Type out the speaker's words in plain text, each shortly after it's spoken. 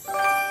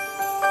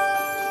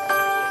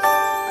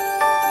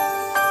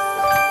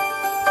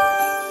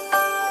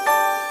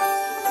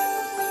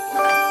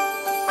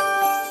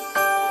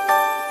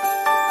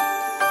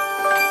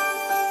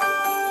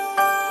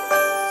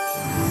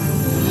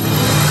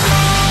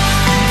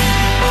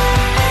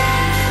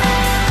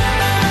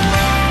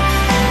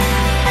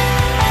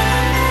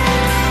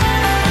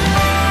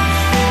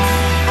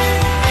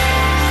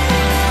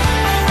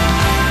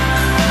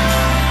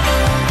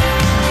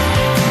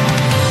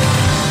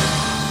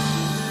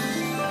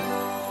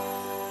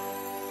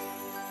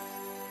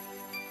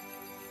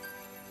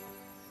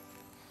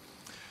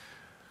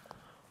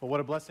Well, what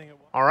a blessing it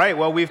was. All right,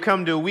 well, we've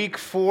come to week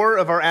 4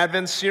 of our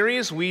Advent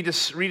series,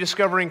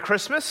 Rediscovering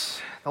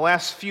Christmas. The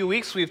last few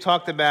weeks we've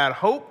talked about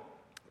hope,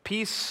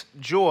 peace,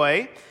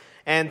 joy,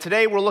 and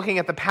today we're looking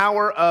at the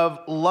power of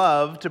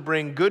love to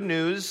bring good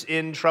news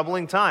in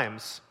troubling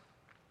times.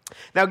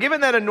 Now,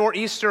 given that a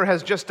nor'easter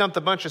has just dumped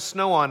a bunch of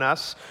snow on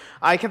us,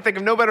 I can think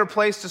of no better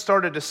place to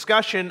start a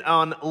discussion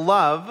on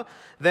love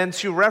than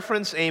to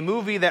reference a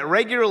movie that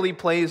regularly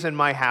plays in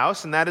my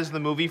house, and that is the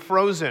movie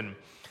Frozen.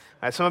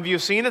 Some of you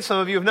have seen it, some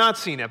of you have not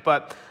seen it,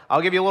 but I'll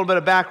give you a little bit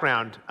of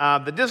background.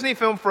 The Disney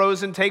film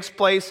Frozen takes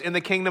place in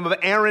the kingdom of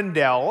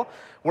Arendelle,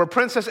 where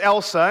Princess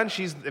Elsa, and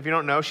she's, if you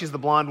don't know, she's the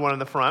blonde one in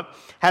the front,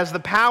 has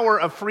the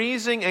power of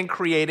freezing and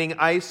creating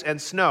ice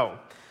and snow.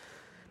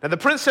 Now, the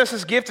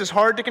princess's gift is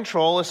hard to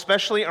control,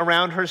 especially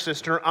around her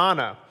sister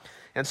Anna.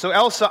 And so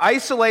Elsa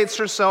isolates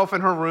herself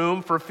in her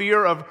room for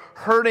fear of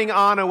hurting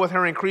Anna with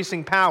her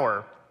increasing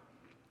power.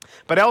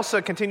 But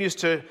Elsa continues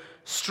to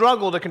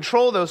struggle to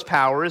control those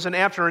powers, and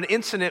after an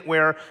incident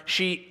where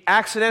she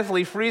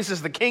accidentally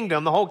freezes the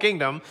kingdom, the whole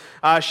kingdom,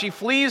 she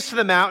flees to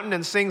the mountain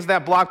and sings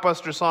that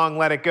blockbuster song,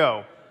 Let It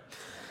Go.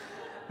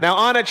 Now,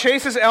 Anna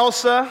chases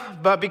Elsa,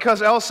 but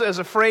because Elsa is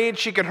afraid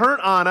she could hurt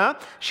Anna,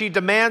 she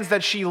demands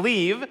that she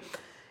leave,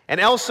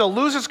 and Elsa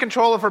loses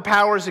control of her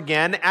powers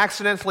again,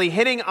 accidentally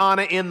hitting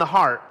Anna in the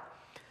heart.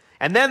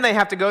 And then they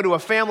have to go to a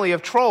family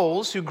of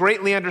trolls who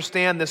greatly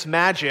understand this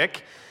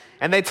magic,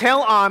 and they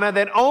tell Anna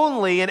that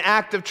only an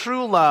act of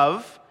true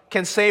love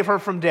can save her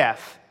from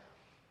death.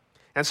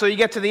 And so you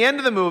get to the end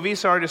of the movie,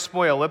 sorry to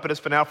spoil it, but it's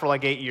been out for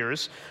like 8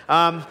 years.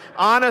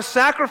 Anna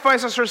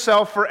sacrifices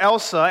herself for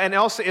Elsa, and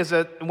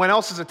when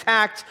Elsa is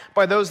attacked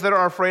by those that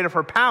are afraid of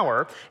her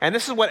power. And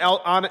this is what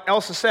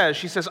Elsa says.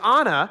 She says,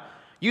 "Anna,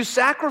 you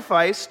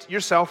sacrificed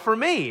yourself for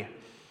me."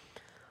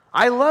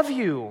 "I love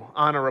you,"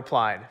 Anna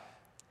replied.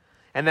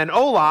 And then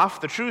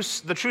Olaf, the true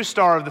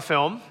star of the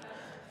film,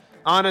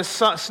 Anna's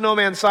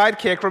snowman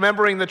sidekick,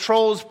 remembering the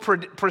troll's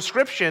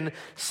prescription,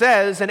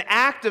 says, "An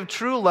act of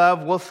true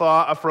love will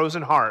thaw a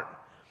frozen heart."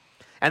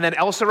 And then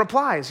Elsa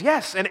replies,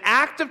 "Yes, an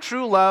act of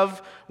true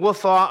love will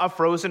thaw a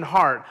frozen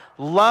heart.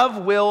 Love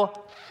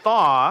will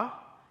thaw."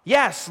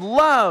 Yes,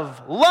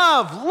 love,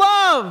 love,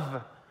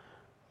 love.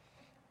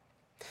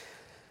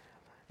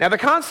 Now, the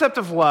concept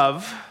of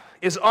love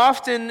is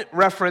often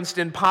referenced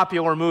in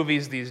popular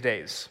movies these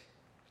days.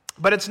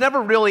 But it's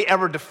never really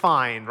ever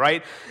defined,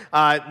 right?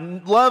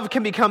 Love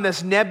can become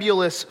this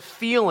nebulous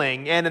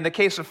feeling, and in the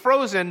case of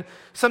Frozen,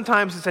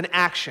 sometimes it's an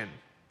action.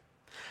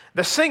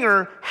 The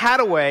singer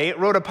Hathaway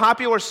wrote a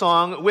popular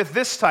song with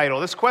this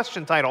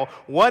question title,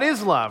 "What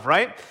is Love?"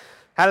 right?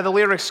 How do the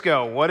lyrics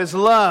go? "What is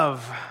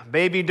love?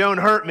 Baby, don't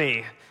hurt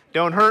me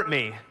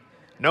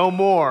no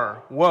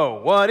more. Whoa,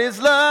 what is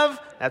love?"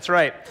 That's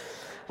right.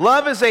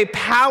 Love is a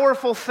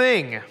powerful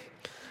thing.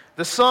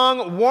 The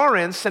song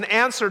warrants an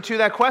answer to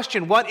that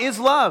question. What is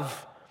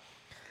love?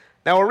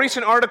 Now, a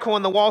recent article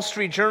in the Wall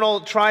Street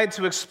Journal tried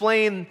to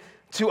explain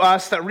to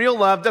us that real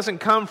love doesn't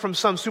come from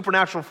some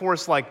supernatural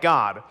force like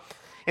God.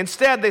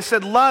 Instead, they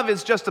said love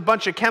is just a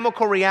bunch of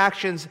chemical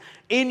reactions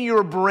in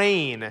your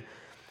brain.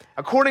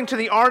 According to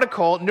the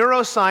article,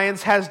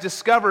 neuroscience has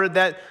discovered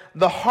that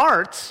the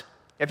heart,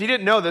 if you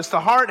didn't know this,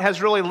 the heart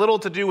has really little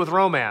to do with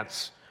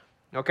romance.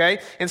 Okay?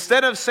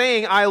 Instead of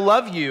saying, "I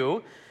love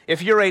you,"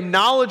 if you're a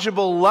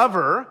knowledgeable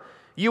lover,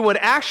 you would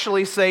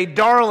actually say,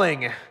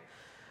 "Darling,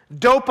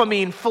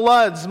 dopamine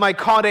floods my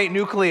caudate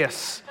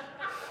nucleus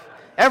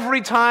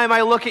every time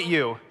I look at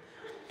you."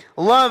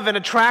 Love and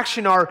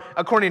attraction are,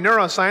 according to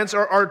neuroscience,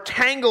 are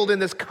tangled in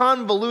this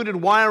convoluted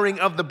wiring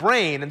of the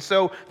brain. And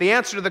so the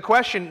answer to the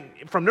question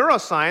from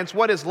neuroscience,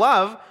 what is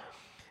love?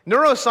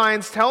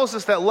 Neuroscience tells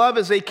us that love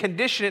is a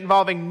condition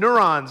involving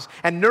neurons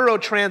and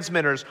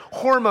neurotransmitters,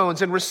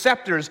 hormones and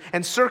receptors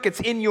and circuits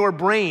in your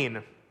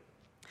brain.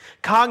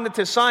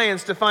 Cognitive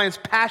science defines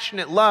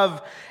passionate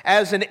love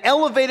as an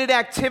elevated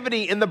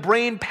activity in the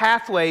brain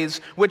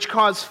pathways which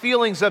cause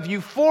feelings of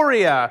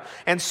euphoria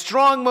and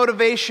strong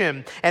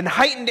motivation and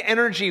heightened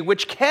energy,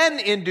 which can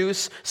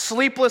induce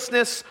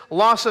sleeplessness,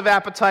 loss of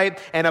appetite,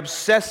 and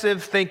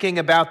obsessive thinking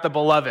about the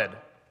beloved.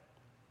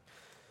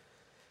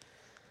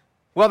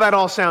 Well, that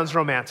all sounds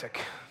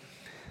romantic.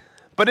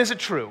 But is it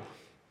true?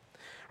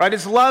 Right?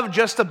 Is love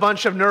just a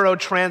bunch of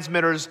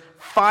neurotransmitters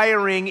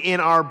firing in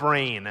our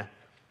brain?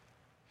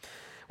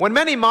 When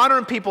many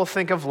modern people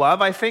think of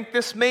love, I think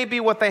this may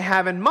be what they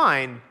have in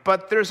mind,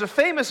 but there's a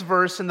famous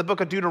verse in the book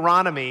of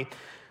Deuteronomy,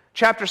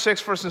 chapter 6,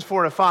 verses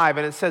 4 to 5,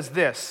 and it says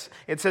this.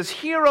 It says,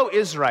 "Hear, O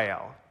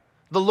Israel,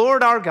 the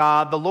Lord our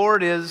God, the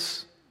Lord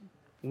is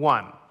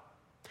one.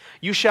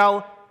 You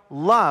shall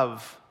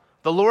love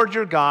the Lord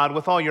your God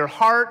with all your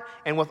heart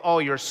and with all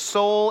your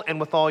soul and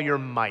with all your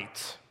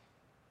might."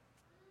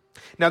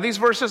 Now, these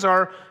verses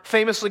are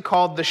famously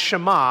called the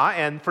Shema,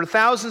 and for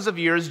thousands of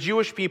years,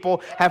 Jewish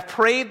people have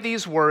prayed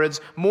these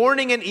words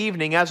morning and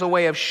evening as a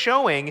way of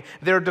showing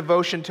their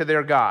devotion to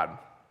their God.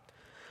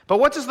 But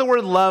what does the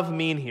word love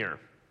mean here?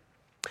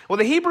 Well,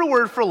 the Hebrew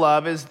word for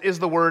love is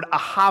the word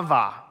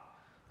ahava.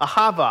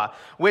 ahava,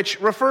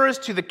 which refers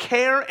to the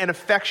care and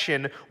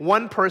affection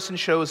one person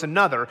shows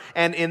another.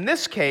 And in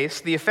this case,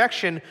 the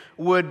affection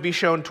would be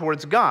shown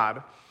towards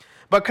God.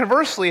 But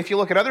conversely, if you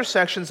look at other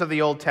sections of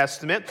the Old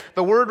Testament,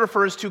 the word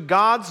refers to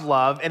God's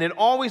love, and it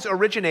always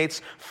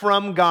originates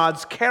from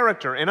God's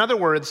character. In other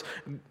words,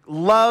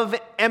 love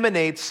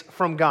emanates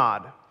from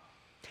God.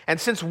 And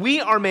since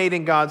we are made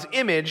in God's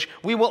image,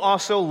 we will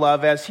also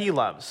love as He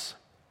loves.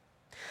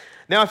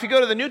 Now, if you go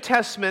to the New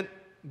Testament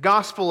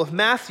Gospel of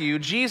Matthew,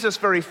 Jesus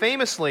very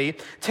famously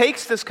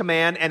takes this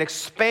command and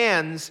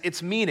expands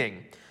its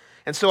meaning.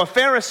 And so a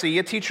Pharisee,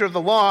 a teacher of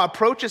the law,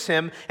 approaches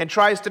him and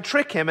tries to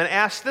trick him and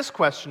asks this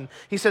question.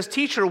 He says,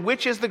 "Teacher,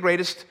 which is the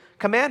greatest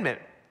commandment?"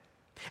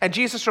 And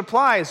Jesus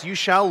replies, "You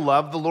shall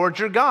love the Lord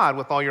your God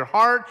with all your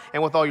heart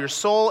and with all your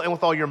soul and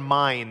with all your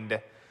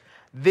mind.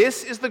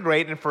 This is the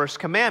great and first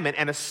commandment,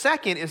 and a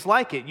second is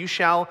like it. You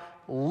shall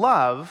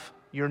love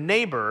your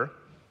neighbor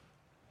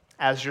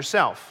as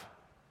yourself."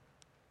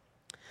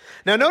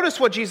 Now notice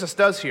what Jesus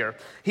does here.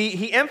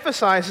 He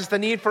emphasizes the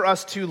need for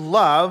us to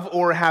love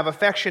or have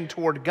affection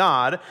toward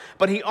God,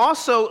 but he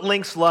also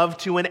links love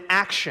to an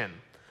action.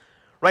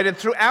 Right? And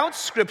throughout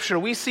Scripture,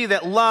 we see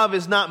that love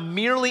is not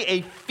merely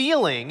a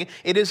feeling,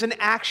 it is an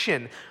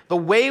action. The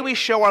way we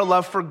show our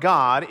love for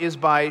God is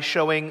by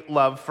showing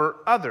love for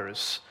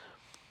others.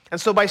 And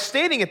so by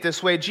stating it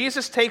this way,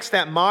 Jesus takes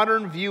that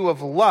modern view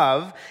of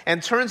love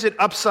and turns it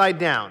upside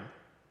down.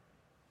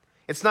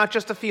 It's not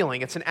just a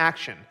feeling, it's an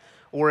action.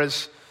 Or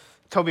as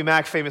Toby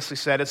Mack famously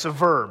said, it's a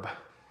verb.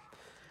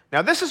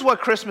 Now, this is what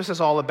Christmas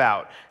is all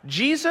about.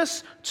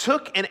 Jesus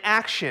took an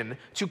action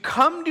to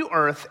come to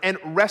earth and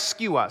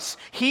rescue us.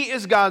 He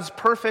is God's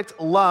perfect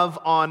love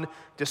on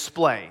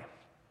display.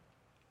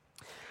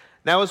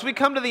 Now, as we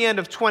come to the end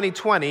of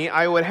 2020,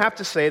 I would have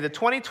to say that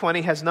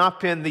 2020 has not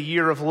been the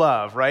year of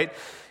love, right?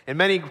 In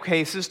many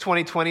cases,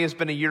 2020 has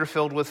been a year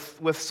filled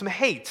with some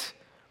hate.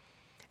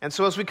 And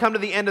so as we come to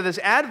the end of this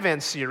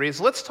Advent series,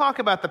 let's talk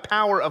about the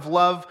power of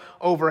love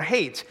over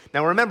hate.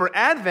 Now remember,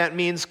 Advent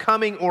means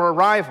coming or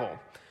arrival.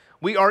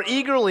 We are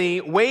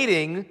eagerly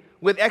waiting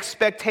with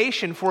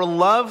expectation for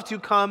love to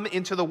come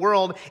into the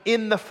world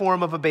in the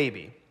form of a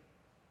baby.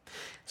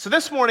 So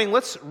this morning,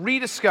 let's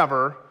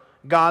rediscover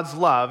God's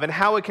love and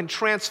how it can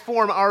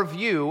transform our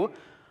view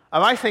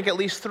of, I think, at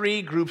least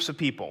three groups of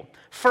people.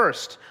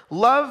 First,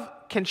 love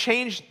can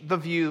change the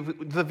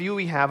view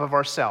we have of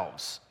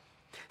ourselves.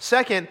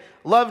 Second,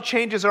 love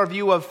changes our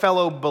view of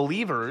fellow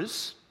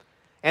believers.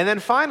 And then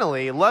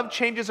finally, love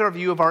changes our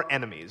view of our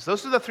enemies.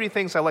 Those are the three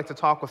things I'd like to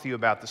talk with you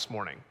about this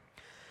morning.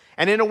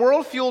 And in a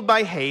world fueled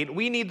by hate,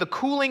 we need the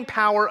cooling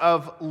power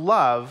of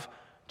love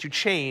to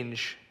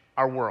change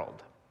our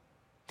world.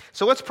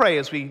 So let's pray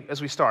as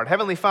we start.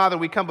 Heavenly Father,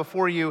 we come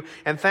before you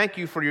and thank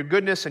you for your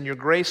goodness and your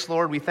grace,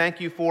 Lord. We thank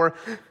you for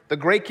the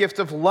great gift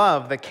of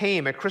love that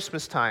came at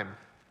Christmas time.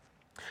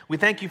 We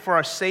thank you for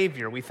our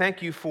Savior. We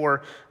thank you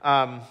for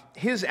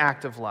his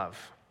act of love.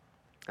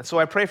 And so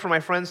I pray for my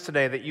friends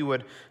today that you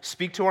would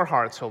speak to our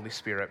hearts, Holy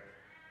Spirit.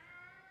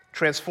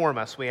 Transform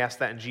us. We ask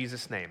that in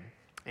Jesus' name.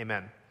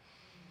 Amen.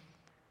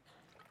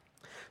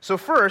 So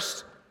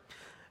first,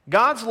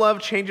 God's love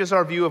changes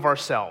our view of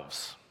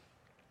ourselves.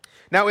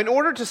 Now, in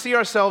order to see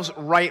ourselves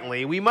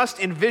rightly, we must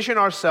envision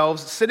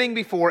ourselves sitting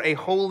before a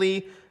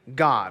holy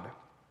God,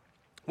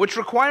 which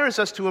requires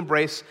us to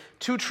embrace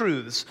two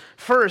truths.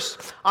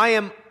 First, I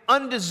am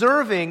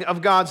undeserving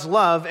of God's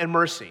love and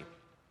mercy.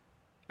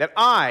 That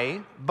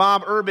I,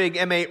 Bob Erbig,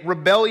 am a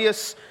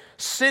rebellious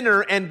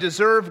sinner and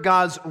deserve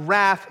God's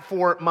wrath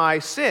for my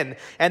sin.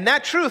 And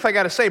that truth, I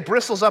got to say,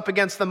 bristles up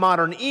against the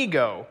modern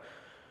ego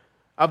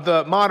of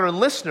the modern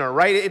listener,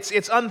 right?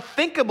 It's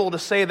unthinkable to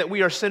say that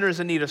we are sinners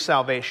in need of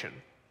salvation.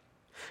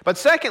 But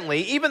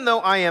secondly, even though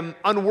I am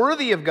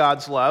unworthy of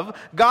God's love,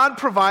 God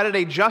provided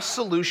a just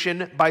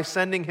solution by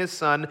sending his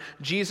Son,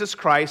 Jesus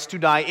Christ, to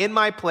die in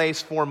my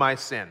place for my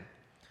sin.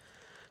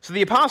 So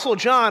the Apostle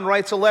John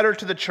writes a letter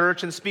to the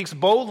church and speaks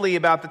boldly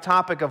about the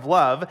topic of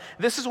love.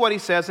 This is what he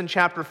says in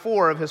chapter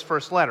 4 of his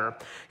first letter.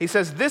 He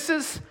says, "This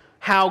is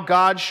how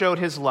God showed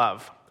his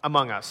love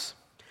among us.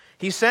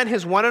 He sent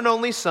his one and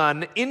only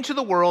Son into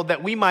the world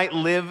that we might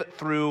live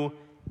through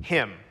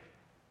him."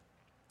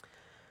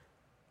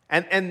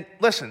 And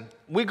listen,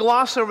 we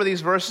gloss over these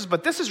verses,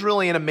 but this is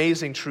really an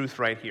amazing truth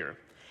right here.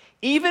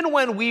 Even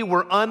when we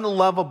were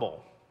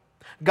unlovable,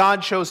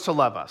 God chose to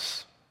love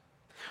us.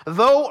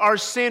 Though our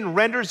sin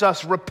renders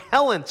us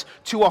repellent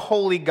to a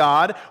holy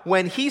God,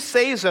 when he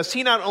saves us,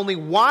 he not only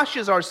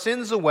washes our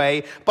sins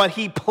away, but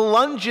he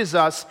plunges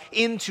us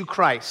into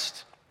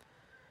Christ.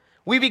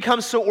 We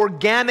become so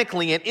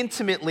organically and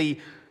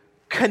intimately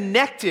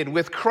connected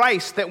with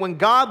Christ that when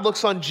God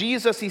looks on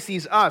Jesus, he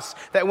sees us.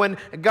 That when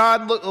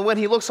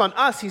he looks on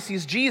us, he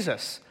sees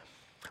Jesus.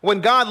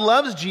 When God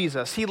loves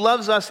Jesus, he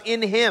loves us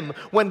in him.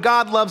 When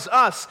God loves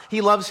us,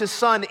 he loves his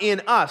Son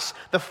in us.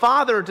 The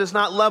Father does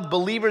not love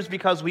believers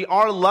because we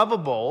are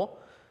lovable,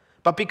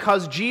 but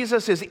because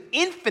Jesus is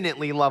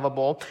infinitely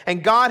lovable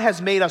and God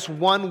has made us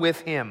one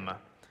with him.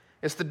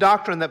 It's the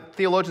doctrine that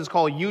theologians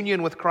call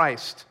union with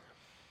Christ.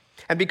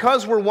 And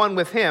because we're one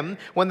with him,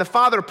 when the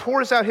Father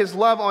pours out his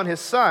love on his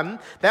Son,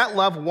 that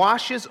love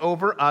washes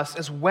over us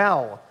as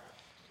well.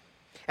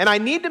 And I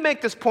need to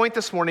make this point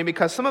this morning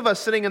because some of us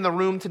sitting in the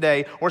room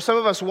today, or some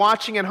of us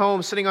watching at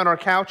home, sitting on our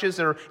couches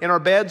or in our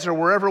beds or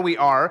wherever we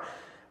are,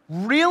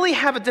 really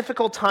have a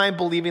difficult time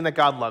believing that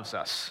God loves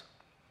us.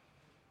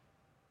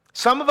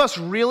 Some of us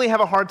really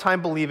have a hard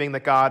time believing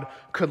that God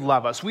could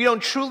love us. We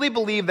don't truly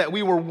believe that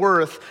we were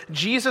worth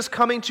Jesus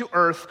coming to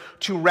earth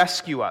to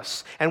rescue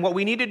us. And what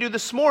we need to do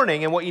this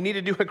morning, and what you need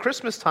to do at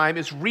Christmas time,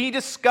 is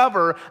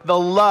rediscover the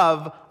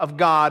love of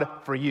God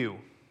for you.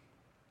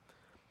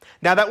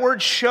 Now, that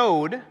word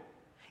showed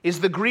is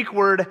the Greek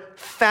word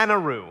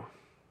phaneru,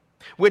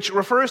 which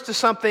refers to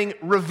something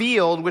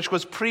revealed which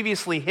was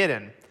previously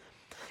hidden.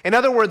 In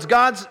other words,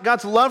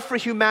 God's love for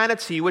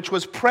humanity, which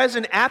was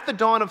present at the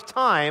dawn of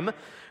time,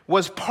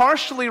 was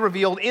partially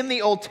revealed in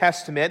the Old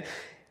Testament,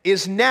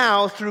 is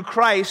now, through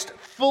Christ,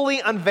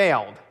 fully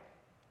unveiled.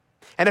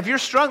 And if you're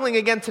struggling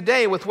again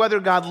today with whether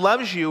God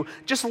loves you,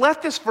 just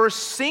let this verse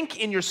sink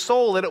in your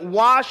soul, let it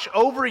wash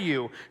over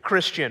you,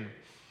 Christian.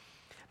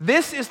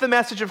 This is the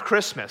message of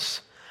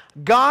Christmas.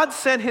 God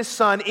sent his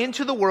Son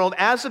into the world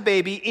as a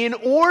baby in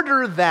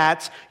order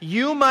that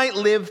you might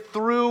live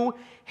through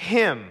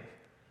him.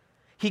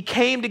 He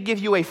came to give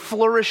you a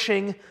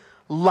flourishing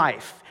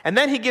life. And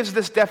then he gives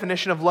this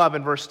definition of love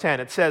in verse 10.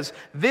 It says,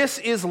 "This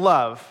is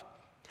love,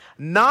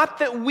 not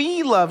that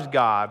we loved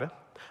God,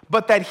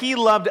 but that he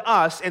loved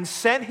us and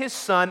sent his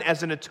Son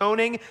as an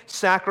atoning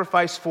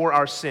sacrifice for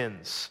our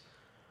sins."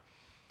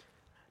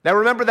 Now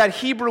remember that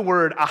Hebrew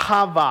word,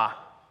 ahava,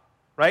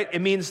 right?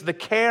 It means the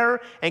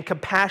care and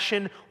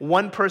compassion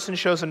one person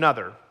shows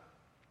another.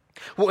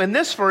 Well, in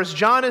this verse,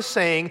 John is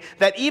saying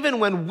that even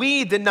when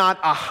we did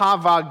not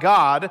ahava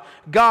God,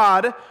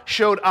 God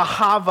showed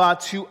ahava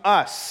to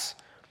us.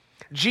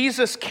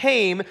 Jesus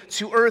came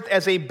to earth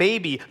as a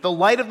baby, the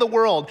light of the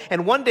world,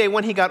 and one day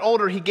when he got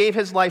older, he gave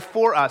his life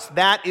for us.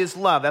 That is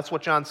love. That's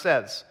what John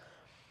says.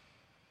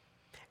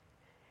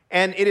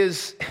 And it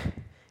is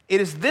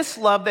this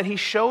love that he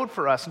showed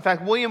for us. In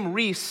fact, William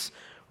Reese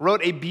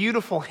wrote a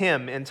beautiful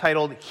hymn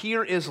entitled,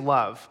 "Here is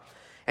Love."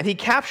 And he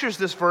captures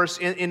this verse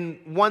in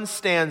one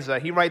stanza.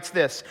 He writes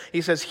this.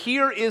 He says,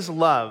 "Here is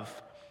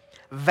love,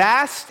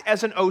 vast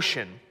as an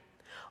ocean,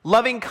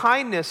 loving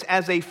kindness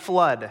as a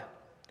flood.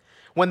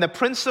 When the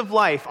Prince of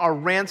Life, our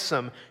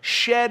ransom,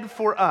 shed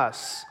for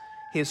us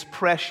his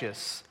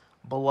precious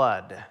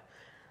blood."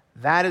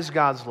 That is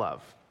God's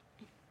love.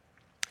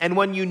 And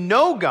when you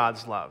know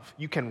God's love,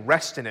 you can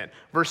rest in it.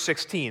 Verse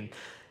 16,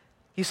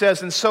 he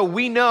says, "And so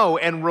we know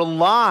and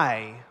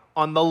rely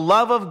on the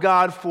love of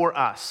God for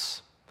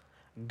us.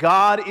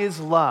 God is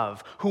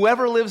love.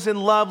 Whoever lives in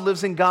love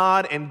lives in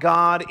God, and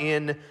God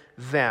in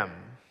them."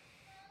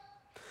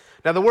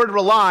 Now, the word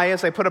rely,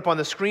 as I put up on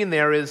the screen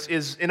there,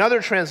 is in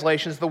other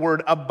translations the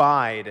word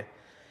abide.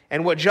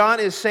 And what John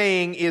is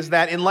saying is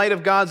that in light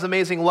of God's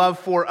amazing love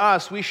for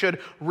us, we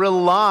should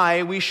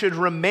rely, we should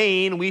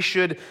remain, we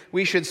should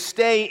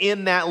stay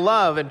in that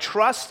love and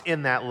trust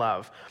in that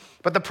love.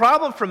 But the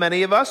problem for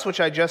many of us,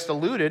 which I just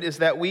alluded, is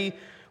that we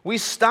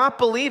stop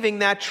believing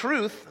that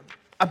truth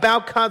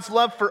about God's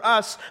love for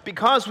us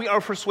because we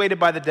are persuaded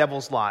by the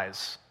devil's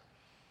lies.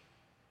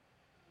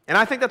 And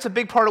I think that's a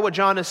big part of what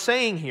John is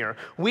saying here.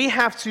 We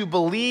have to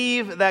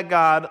believe that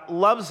God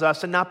loves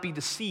us and not be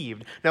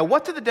deceived. Now,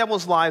 what do the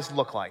devil's lies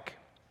look like?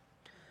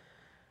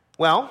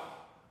 Well,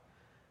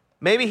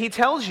 maybe he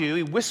tells you,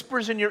 he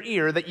whispers in your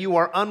ear that you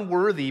are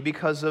unworthy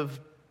because of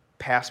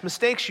past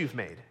mistakes you've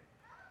made.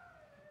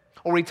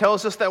 Or he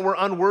tells us that we're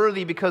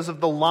unworthy because of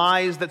the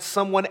lies that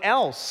someone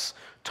else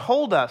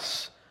told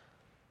us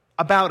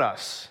about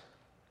us.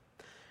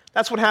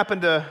 That's what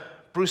happened to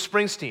Bruce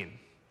Springsteen,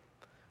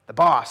 the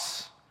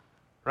boss.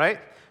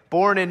 Right?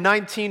 Born in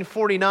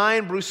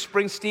 1949, Bruce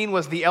Springsteen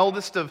was the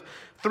eldest of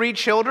 3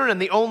 children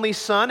and the only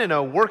son in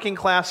a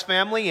working-class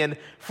family in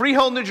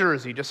Freehold, New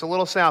Jersey, just a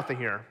little south of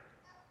here.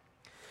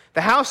 The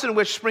house in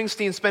which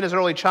Springsteen spent his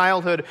early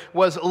childhood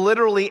was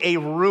literally a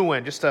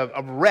ruin, just a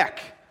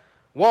wreck,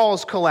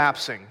 walls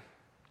collapsing.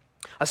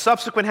 A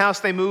subsequent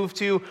house they moved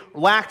to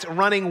lacked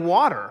running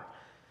water.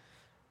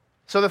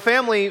 So the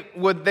family,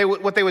 what they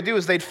would do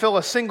is they'd fill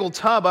a single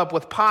tub up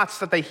with pots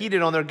that they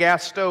heated on their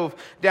gas stove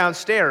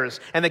downstairs,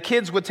 and the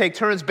kids would take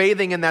turns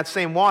bathing in that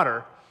same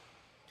water.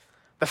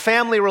 The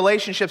family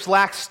relationships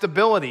lacked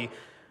stability.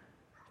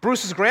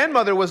 Bruce's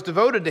grandmother was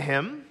devoted to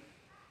him.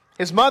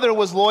 His mother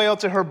was loyal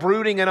to her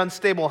brooding and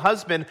unstable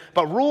husband,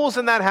 but rules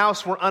in that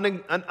house were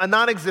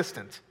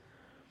non-existent.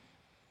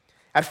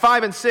 At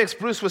 5 and 6,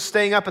 Bruce was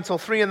staying up until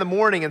 3 in the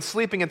morning and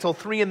sleeping until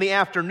 3 in the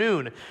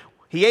afternoon.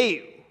 He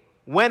ate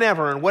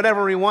whenever and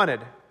whatever he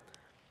wanted.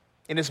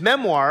 In his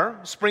memoir,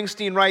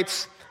 Springsteen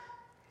writes,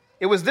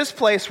 "It was this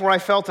place where I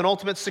felt an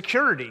ultimate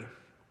security,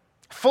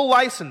 full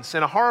license,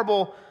 and a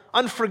horrible,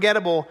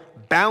 unforgettable,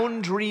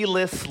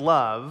 boundaryless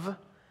love.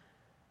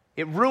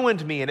 It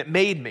ruined me and it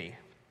made me."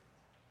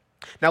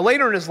 Now,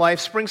 later in his life,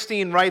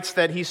 Springsteen writes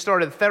that he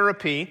started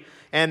therapy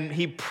and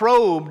he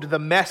probed the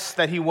mess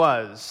that he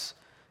was.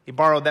 He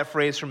borrowed that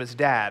phrase from his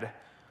dad.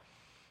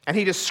 And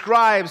he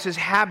describes his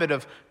habit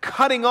of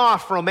cutting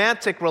off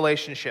romantic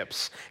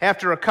relationships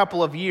after a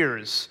couple of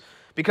years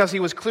because he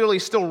was clearly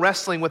still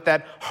wrestling with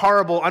that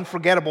horrible,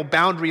 unforgettable,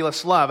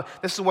 boundaryless love.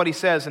 This is what he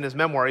says in his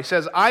memoir. He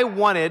says, "I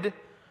wanted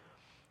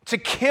to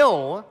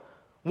kill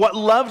what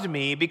loved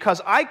me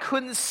because I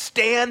couldn't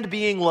stand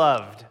being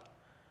loved.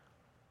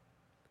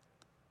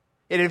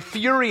 It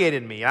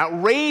infuriated me,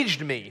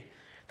 outraged me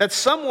that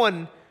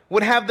someone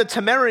would have the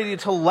temerity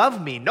to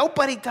love me.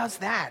 Nobody does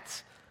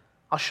that.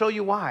 I'll show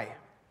you why.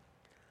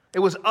 It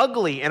was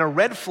ugly and a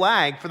red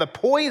flag for the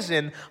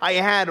poison I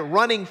had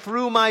running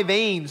through my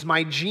veins,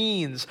 my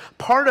genes.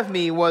 Part of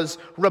me was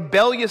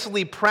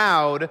rebelliously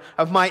proud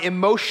of my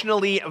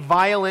emotionally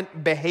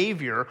violent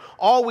behavior,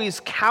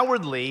 always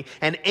cowardly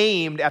and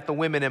aimed at the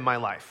women in my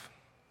life."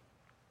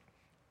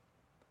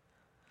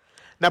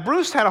 Now,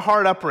 Bruce had a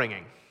hard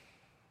upbringing,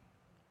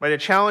 right? A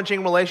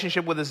challenging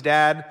relationship with his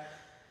dad,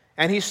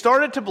 and he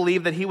started to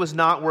believe that he was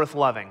not worth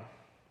loving.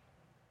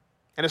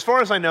 And as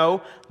far as I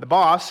know, the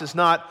boss is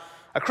not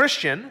a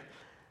Christian,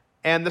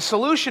 and the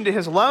solution to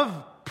his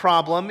love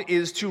problem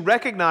is to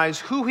recognize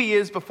who he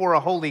is before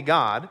a holy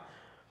God,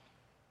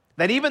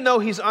 that even though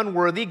he's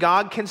unworthy,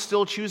 God can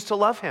still choose to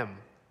love him.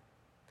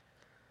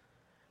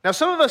 Now,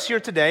 some of us here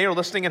today, or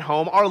listening at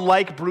home, are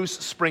like Bruce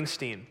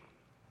Springsteen.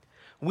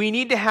 We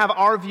need to have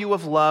our view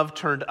of love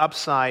turned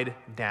upside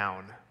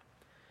down.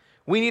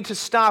 We need to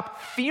stop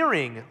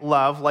fearing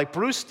love like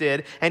Bruce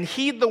did and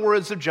heed the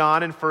words of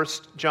John in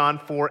 1 John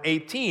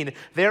 4:18.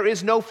 There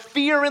is no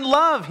fear in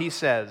love, he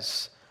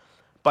says,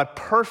 but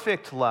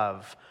perfect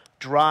love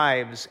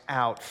drives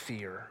out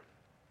fear,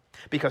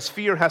 because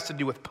fear has to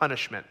do with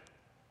punishment.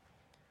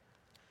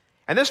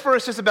 And this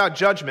verse is about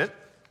judgment,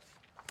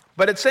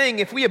 but it's saying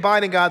if we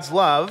abide in God's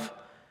love,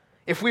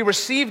 if we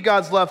receive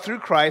God's love through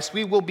Christ,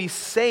 we will be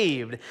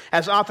saved.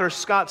 As author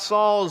Scott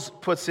Sauls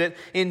puts it,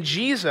 in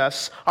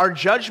Jesus, our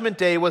judgment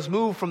day was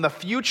moved from the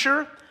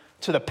future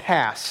to the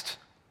past.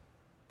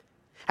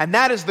 And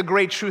that is the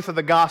great truth of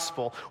the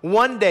gospel.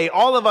 One day,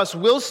 all of us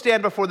will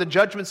stand before the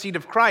judgment seat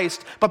of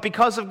Christ, but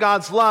because of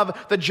God's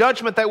love, the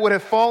judgment that would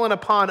have fallen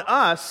upon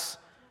us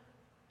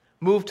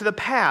moved to the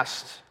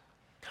past.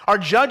 Our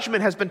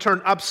judgment has been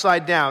turned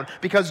upside down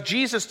because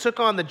Jesus took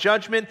on the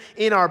judgment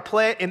in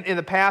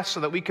the past so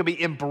that we could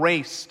be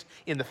embraced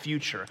in the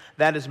future.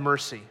 That is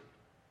mercy.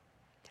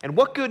 And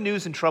what good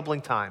news in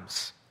troubling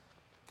times.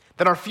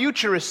 That our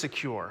future is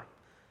secure.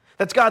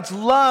 That God's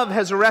love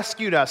has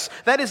rescued us.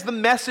 That is the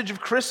message of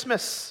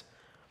Christmas.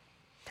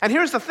 And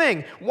here's the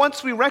thing.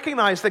 Once we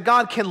recognize that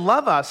God can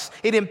love us,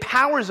 it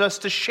empowers us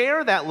to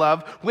share that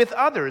love with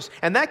others.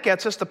 And that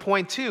gets us to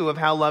point 2 of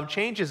how love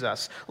changes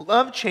us.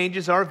 Love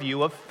changes our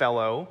view of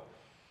fellow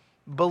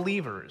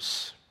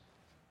believers.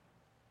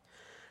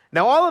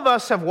 Now, all of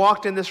us have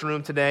walked in this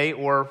room today,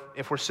 or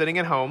if we're sitting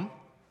at home,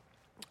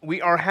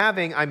 we are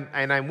having,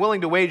 and I'm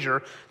willing to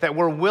wager, that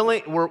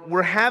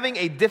we're having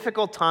a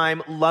difficult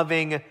time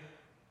loving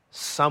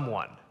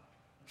someone.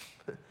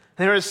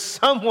 There is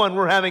someone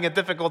we're having a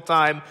difficult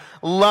time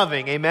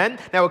loving, amen?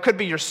 Now, it could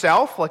be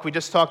yourself, like we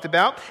just talked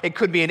about. It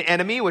could be an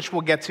enemy, which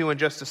we'll get to in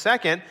just a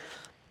second.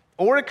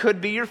 Or it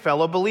could be your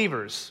fellow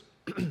believers.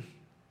 And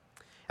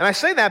I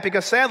say that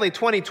because, sadly,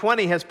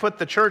 2020 has put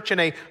the church in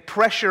a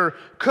pressure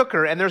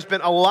cooker, and there's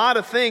been a lot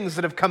of things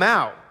that have come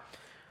out.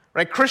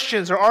 Right?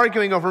 Christians are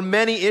arguing over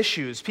many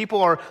issues.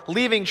 People are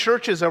leaving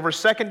churches over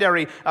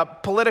secondary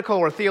political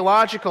or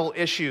theological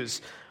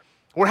issues.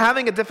 We're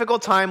having a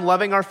difficult time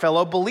loving our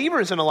fellow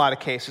believers in a lot of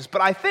cases.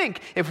 But I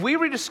think if we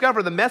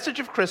rediscover the message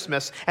of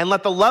Christmas and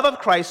let the love of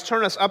Christ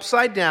turn us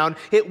upside down,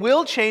 it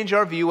will change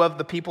our view of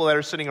the people that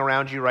are sitting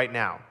around you right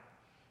now.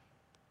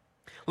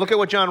 Look at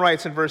what John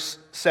writes in verse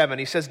 7.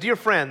 He says, "Dear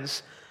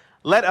friends,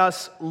 let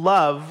us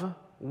love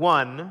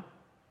one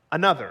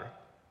another,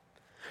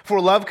 for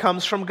love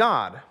comes from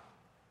God.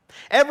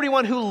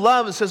 Everyone who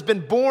loves has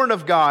been born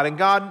of God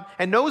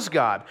and knows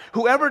God.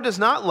 Whoever does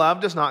not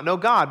love does not know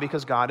God,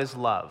 because God is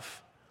love."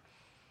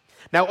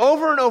 Now,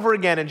 over and over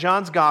again in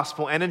John's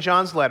gospel and in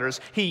John's letters,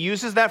 he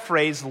uses that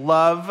phrase,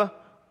 love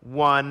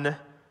one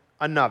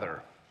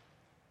another.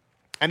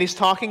 And he's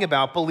talking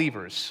about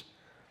believers.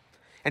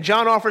 And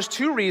John offers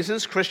 2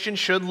 reasons Christians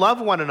should love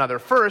one another.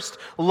 First,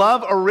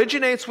 love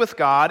originates with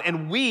God,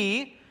 and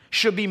we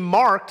should be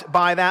marked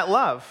by that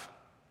love.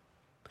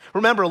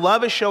 Remember,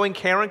 love is showing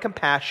care and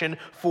compassion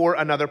for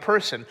another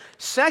person.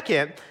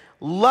 Second,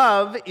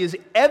 love is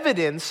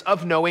evidence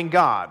of knowing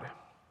God.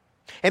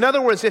 In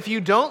other words, if you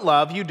don't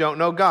love, you don't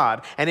know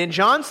God. And in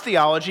John's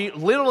theology,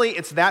 literally,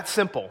 it's that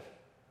simple.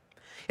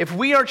 If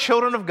we are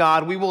children of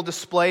God, we will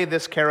display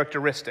this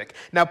characteristic.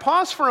 Now,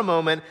 pause for a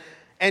moment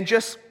and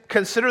just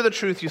consider the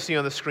truth you see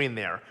on the screen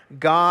there.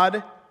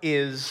 God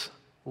is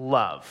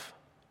love.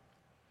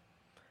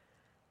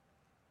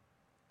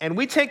 And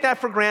we take that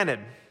for granted.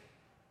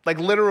 Like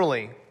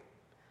literally.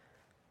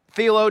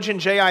 Theologian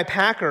J.I.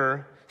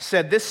 Packer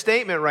said this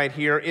statement right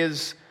here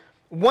is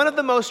one of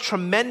the most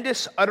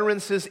tremendous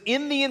utterances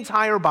in the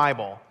entire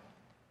Bible.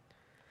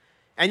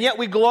 And yet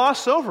we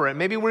gloss over it.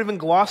 Maybe we're even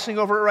glossing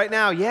over it right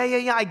now.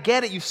 Yeah, I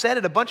get it. You've said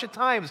it a bunch of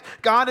times.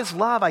 God is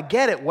love. I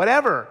get it.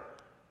 Whatever.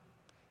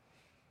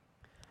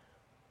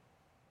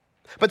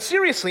 But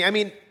seriously, I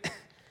mean,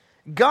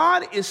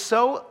 God is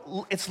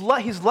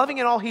He's loving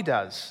in all He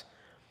does.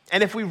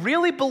 And if we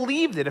really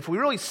believed it, if we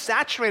really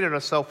saturated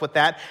ourselves with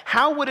that,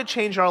 how would it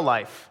change our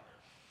life?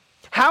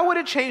 How would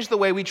it change the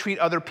way we treat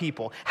other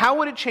people? How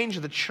would it change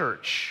the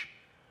church?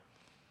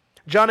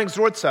 John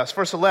exhorts us,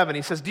 verse 11,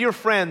 he says, "Dear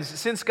friends,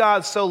 since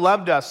God so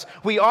loved us,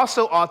 we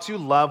also ought to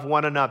love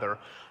one another.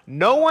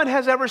 No one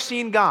has ever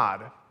seen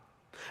God,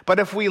 but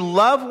if we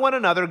love one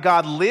another,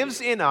 God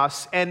lives in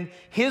us, and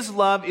His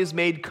love is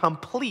made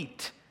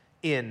complete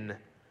in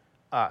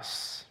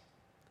us.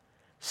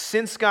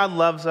 Since God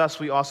loves us,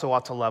 we also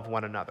ought to love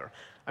one another."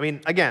 I mean,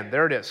 again,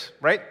 there it is,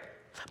 right?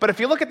 But if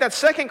you look at that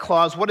second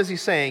clause, what is he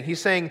saying? He's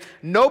saying,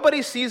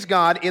 nobody sees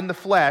God in the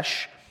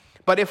flesh,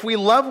 but if we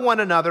love one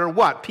another,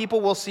 what?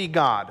 People will see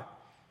God.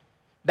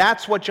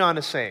 That's what John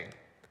is saying.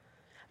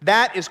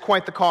 That is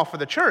quite the call for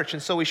the church,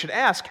 and so we should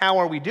ask, how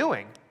are we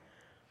doing?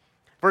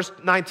 Verse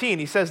 19,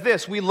 he says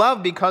this, "We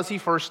love because He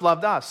first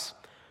loved us.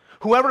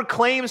 Whoever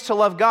claims to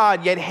love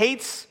God yet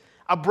hates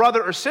a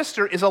brother or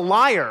sister is a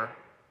liar.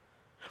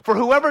 For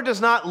whoever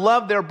does not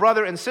love their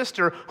brother and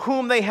sister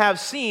whom they have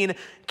seen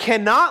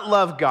cannot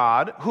love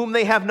God whom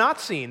they have not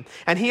seen.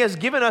 And He has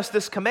given us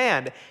this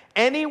command: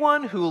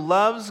 anyone who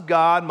loves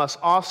God must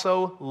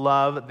also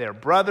love their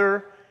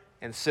brother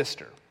and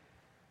sister."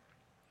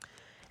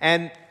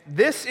 And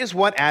this is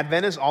what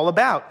Advent is all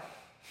about.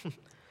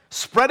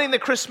 Spreading the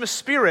Christmas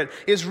spirit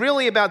is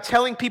really about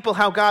telling people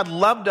how God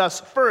loved us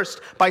first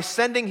by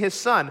sending His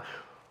Son.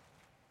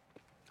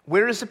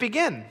 Where does it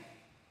begin?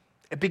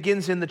 It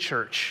begins in the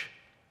church.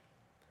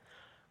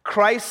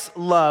 Christ's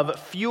love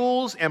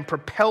fuels and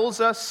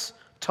propels us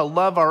to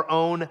love our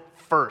own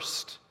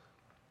first.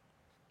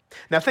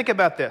 Now think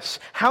about this.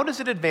 How does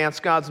it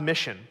advance God's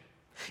mission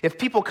if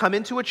people come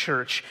into a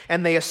church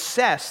and they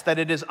assess that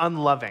it is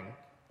unloving?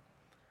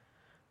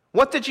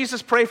 What did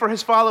Jesus pray for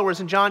His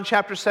followers in John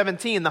chapter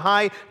 17, the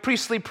high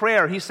priestly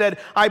prayer? He said,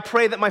 "I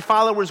pray that my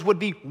followers would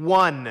be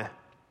one."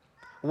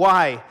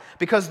 Why?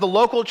 Because the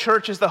local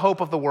church is the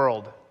hope of the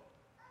world.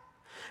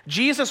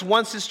 Jesus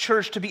wants His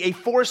church to be a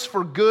force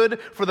for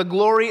good, for the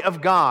glory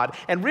of God.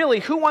 And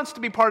really, who wants to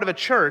be part of a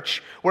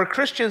church where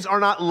Christians are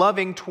not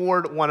loving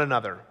toward one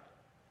another?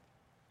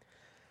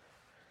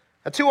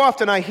 Now, too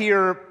often I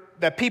hear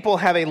that people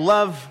have a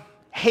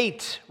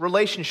love-hate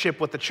relationship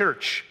with the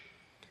church.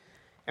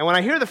 And when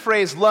I hear the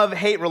phrase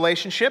love-hate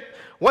relationship,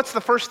 what's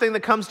the first thing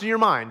that comes to your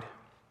mind?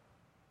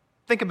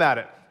 Think about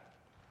it.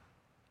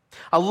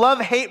 A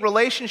love-hate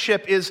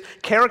relationship is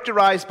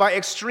characterized by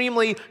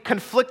extremely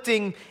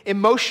conflicting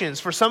emotions.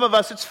 For some of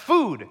us, it's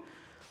food,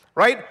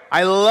 right?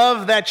 I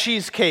love that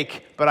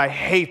cheesecake, but I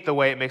hate the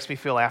way it makes me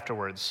feel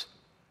afterwards.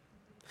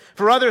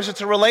 For others,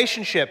 it's a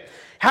relationship.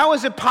 How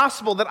is it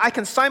possible that I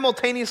can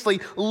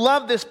simultaneously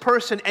love this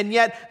person and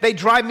yet they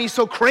drive me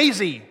so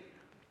crazy?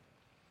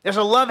 There's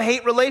a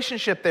love-hate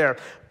relationship there.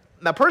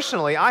 Now,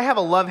 personally, I have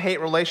a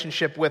love-hate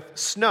relationship with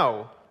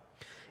snow.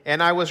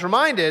 And I was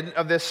reminded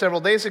of this several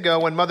days ago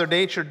when Mother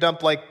Nature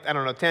dumped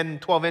 10,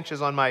 12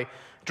 inches on my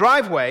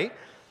driveway.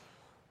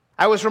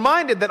 I was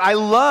reminded that I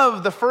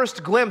love the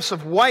first glimpse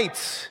of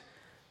white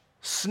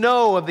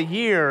snow of the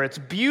year. It's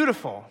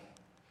beautiful.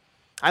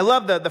 I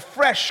love the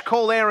fresh,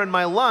 cold air in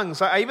my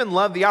lungs. I even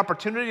love the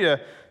opportunity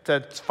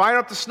to fire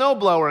up the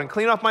snowblower and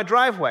clean off my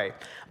driveway.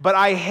 But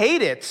I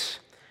hate it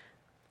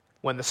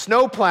when the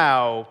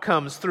snowplow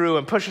comes through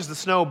and pushes the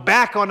snow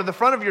back onto the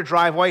front of your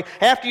driveway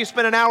after you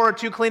spend an hour or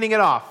two cleaning it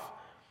off.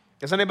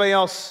 Does anybody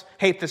else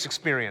hate this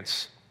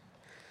experience?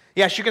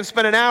 Yes, you can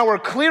spend an hour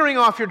clearing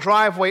off your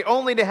driveway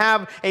only to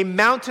have a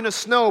mountain of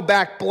snow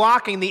back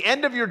blocking the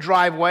end of your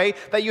driveway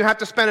that you have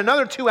to spend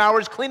another 2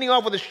 hours cleaning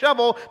off with a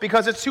shovel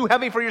because it's too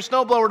heavy for your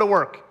snowblower to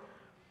work.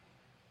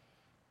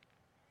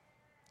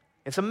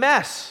 It's a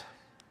mess.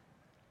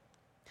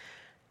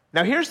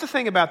 Now, here's the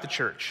thing about the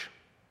church.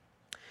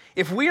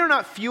 If we are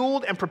not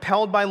fueled and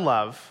propelled by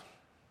love,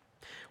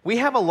 we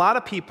have a lot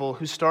of people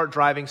who start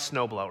driving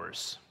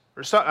snowblowers,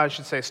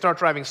 start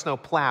driving snow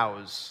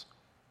plows.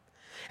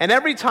 And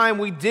every time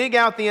we dig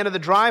out the end of the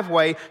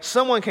driveway,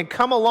 someone can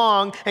come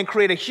along and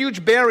create a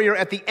huge barrier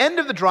at the end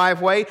of the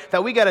driveway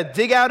that we got to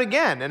dig out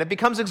again, and it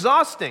becomes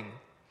exhausting.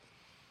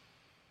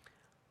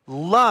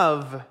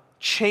 Love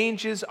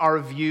changes our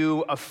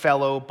view of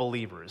fellow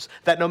believers,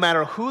 that no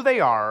matter who they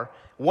are,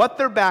 what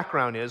their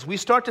background is, we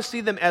start to see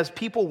them as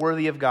people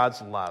worthy of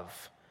God's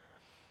love.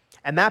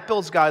 And that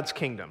builds God's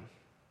kingdom.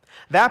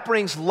 That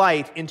brings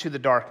light into the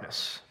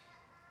darkness.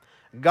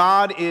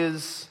 God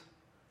is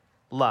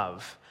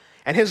love.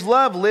 And His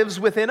love lives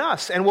within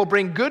us and will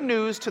bring good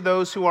news to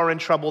those who are in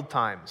troubled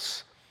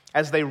times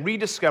as they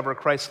rediscover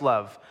Christ's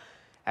love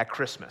at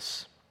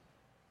Christmas.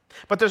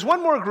 But there's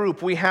one more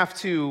group we have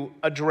to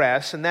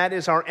address, and that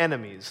is our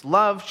enemies.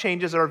 Love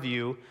changes our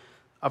view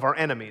of our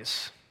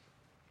enemies.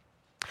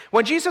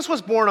 When Jesus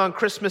was born on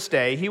Christmas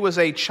Day, He was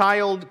a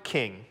child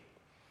king.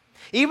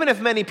 even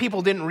if many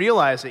people didn't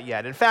realize it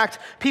yet. In fact,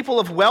 people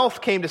of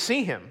wealth came to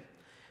see him.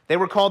 They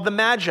were called the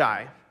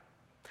Magi.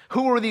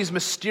 Who were these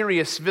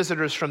mysterious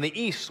visitors from the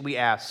east, we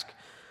ask?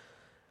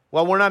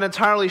 Well, we're not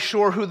entirely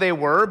sure who they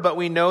were, but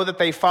we know that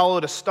they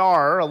followed a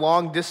star a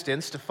long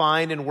distance to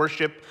find and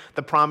worship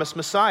the promised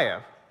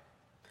Messiah.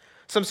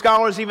 Some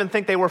scholars even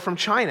think they were from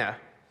China.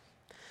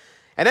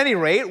 At any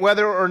rate,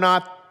 whether or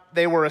not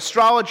they were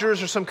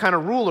astrologers or some kind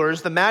of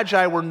rulers, the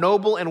Magi were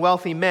noble and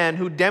wealthy men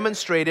who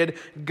demonstrated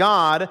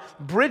God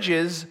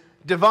bridges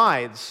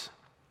divides.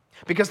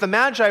 Because the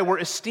Magi were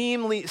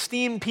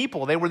esteemed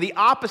people. They were the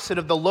opposite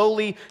of the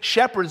lowly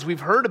shepherds we've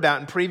heard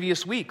about in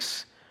previous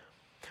weeks.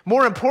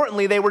 More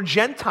importantly, they were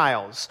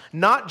Gentiles,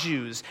 not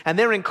Jews, and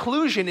their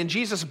inclusion in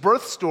Jesus'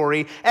 birth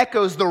story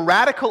echoes the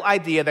radical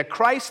idea that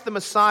Christ the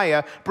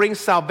Messiah brings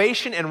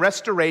salvation and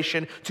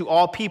restoration to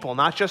all people,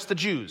 not just the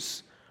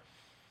Jews.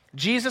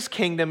 Jesus'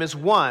 kingdom is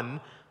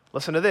one,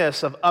 listen to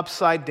this, of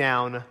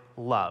upside-down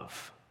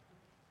love.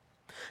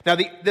 Now,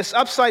 this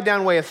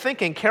upside-down way of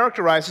thinking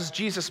characterizes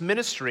Jesus'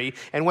 ministry,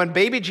 and when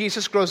baby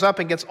Jesus grows up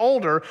and gets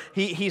older,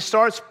 he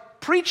starts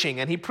preaching,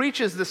 and he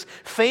preaches this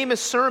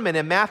famous sermon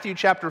in Matthew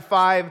chapter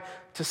 5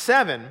 to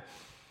 7.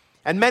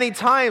 And many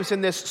times in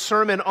this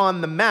Sermon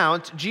on the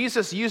Mount,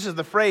 Jesus uses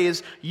the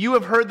phrase, "You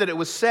have heard that it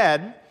was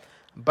said,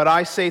 but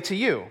I say to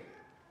you."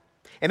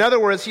 In other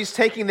words, he's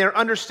taking their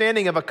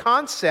understanding of a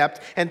concept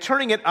and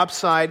turning it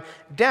upside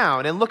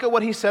down. And look at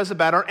what he says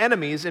about our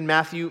enemies in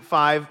Matthew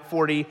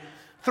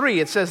 5:43.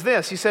 It says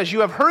this, he says,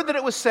 "You have heard that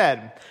it was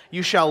said,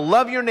 you shall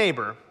love your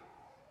neighbor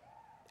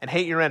and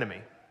hate your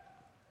enemy."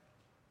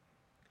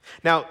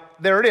 Now,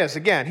 there it is.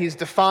 Again, he's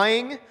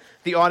defying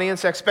the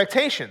audience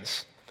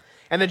expectations.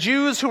 And the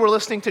Jews who were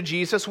listening to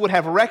Jesus would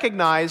have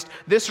recognized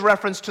this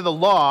reference to the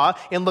law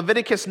in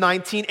Leviticus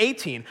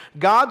 19:18.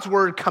 God's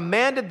word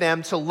commanded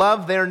them to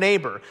love their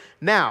neighbor.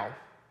 Now,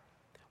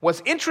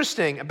 what's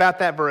interesting about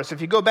that verse,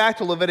 if you go back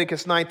to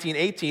Leviticus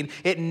 19:18,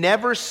 it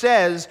never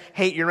says,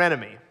 hate your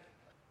enemy.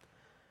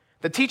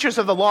 The teachers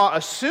of the law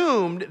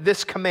assumed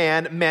this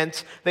command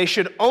meant they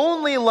should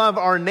only love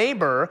our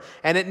neighbor,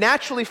 and it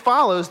naturally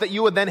follows that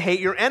you would then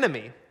hate your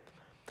enemy.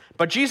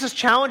 But Jesus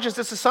challenges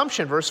this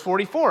assumption, verse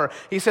 44.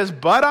 He says,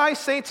 "But I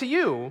say to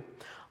you,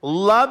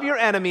 love your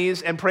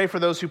enemies and pray for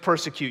those who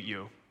persecute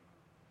you."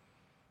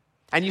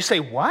 And you say,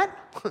 what?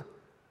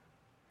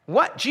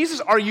 What? Jesus,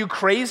 are you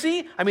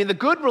crazy? I mean, the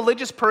good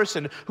religious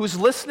person who's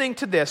listening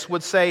to this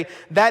would say,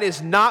 that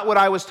is not what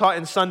I was taught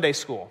in Sunday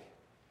school.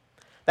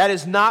 That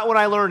is not what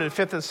I learned in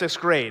 5th and 6th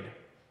grade.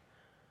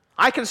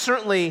 I can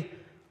certainly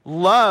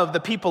love the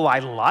people I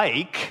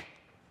like,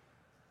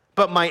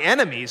 but my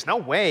enemies, no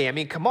way. I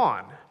mean, come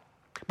on.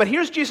 But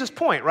here's Jesus'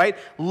 point, right?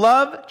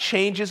 Love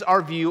changes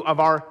our view of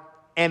our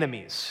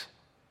enemies.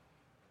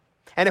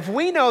 And if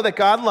we know that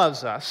God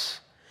loves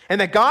us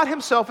and that God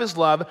himself is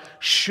love,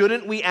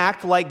 shouldn't we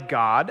act like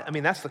God? I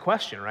mean, that's the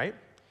question, right?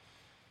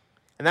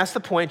 And that's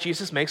the point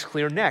Jesus makes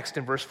clear next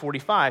in verse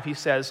 45. He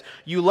says,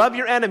 "You love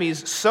your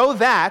enemies so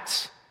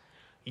that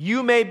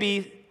you may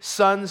be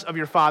sons of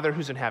your Father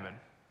who's in heaven.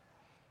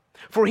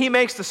 For he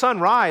makes the sun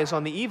rise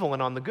on the evil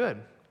and on the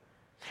good,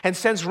 and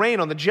sends rain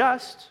on the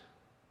just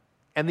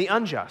and the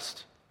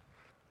unjust."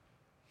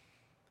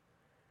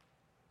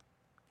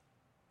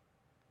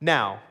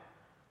 Now,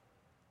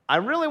 I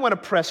really want to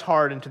press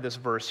hard into this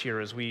verse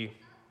here as we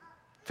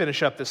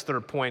finish up this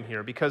third point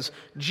here, because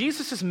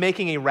Jesus is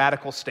making a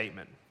radical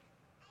statement.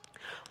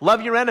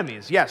 Love your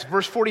enemies. Yes,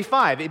 verse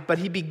 45, but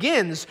he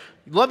begins,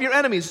 love your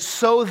enemies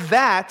so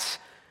that,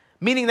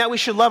 meaning that we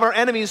should love our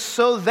enemies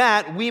so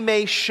that we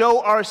may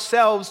show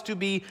ourselves to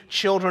be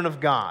children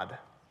of God.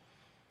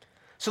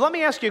 So let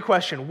me ask you a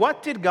question.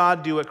 What did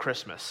God do at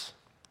Christmas?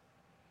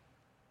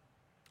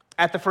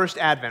 At the first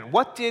Advent,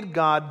 what did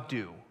God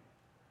do?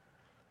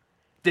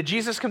 Did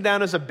Jesus come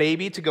down as a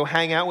baby to go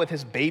hang out with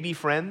his baby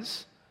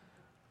friends?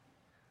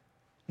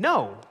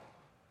 No.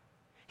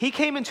 He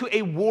came into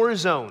a war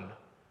zone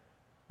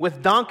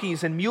with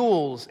donkeys and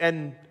mules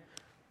and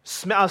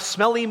a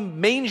smelly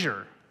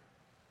manger.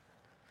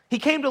 He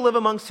came to live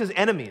amongst his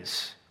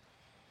enemies.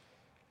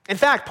 In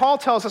fact, Paul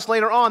tells us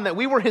later on that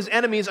we were his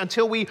enemies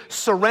until we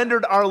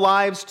surrendered our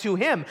lives to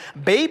him.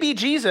 Baby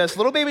Jesus,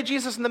 little baby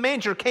Jesus in the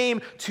manger,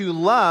 came to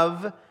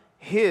love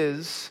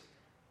his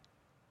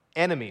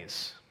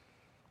enemies.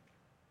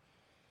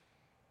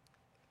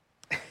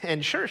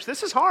 And church,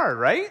 this is hard,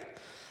 right?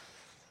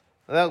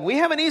 We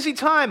have an easy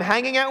time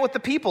hanging out with the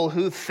people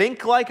who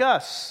think like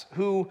us,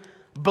 who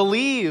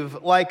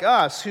believe like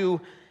us,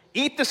 who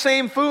eat the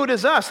same food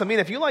as us. I mean,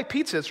 if you like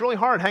pizza, it's really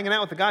hard hanging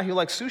out with the guy who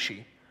likes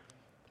sushi,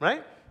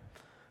 right?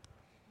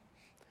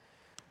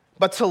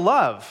 But to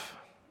love,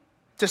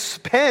 to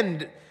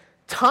spend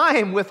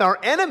time with our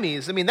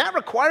enemies, I mean, that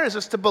requires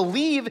us to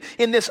believe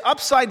in this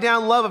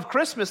upside-down love of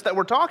Christmas that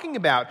we're talking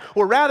about,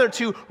 or rather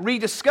to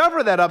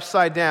rediscover that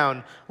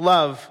upside-down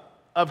love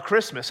of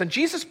Christmas. And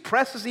Jesus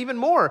presses even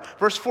more.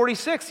 Verse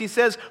 46, he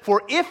says,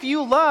 "For if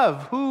you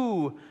love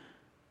who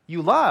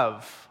you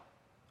love,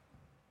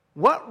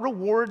 what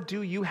reward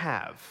do you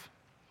have?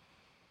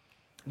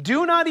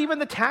 Do not even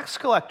the tax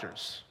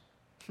collectors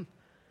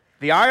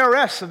the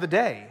IRS of the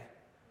day,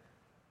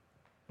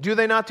 do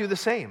they not do the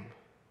same?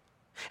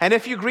 And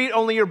if you greet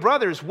only your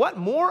brothers, what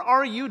more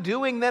are you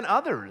doing than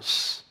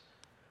others?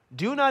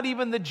 Do not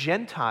even the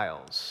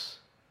Gentiles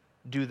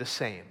do the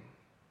same?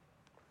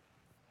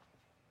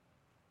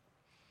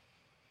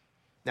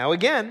 Now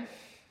again,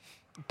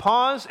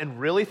 pause and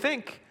really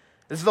think.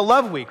 This is the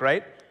love week,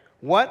 right?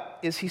 What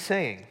is he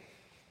saying?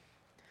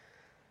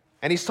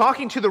 And he's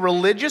talking to the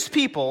religious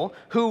people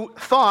who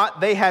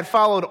thought they had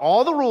followed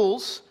all the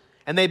rules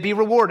and they'd be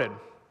rewarded.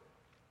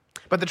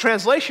 But the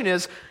translation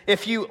is,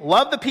 if you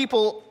love the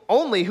people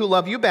only who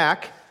love you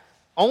back,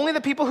 only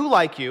the people who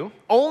like you,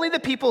 only the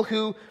people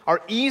who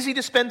are easy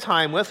to spend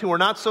time with, who are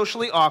not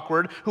socially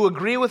awkward, who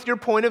agree with your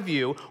point of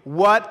view,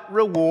 what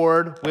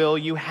reward will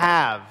you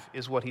have,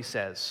 is what he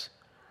says.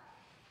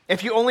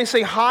 If you only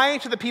say hi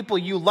to the people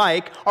you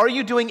like, are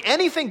you doing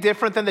anything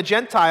different than the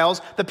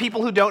Gentiles, the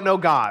people who don't know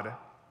God?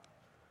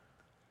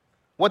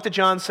 What did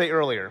John say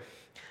earlier?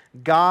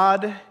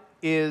 God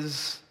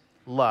is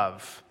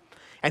love.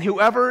 And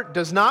whoever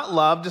does not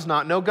love does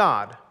not know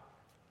God.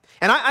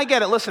 And I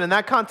get it. Listen, in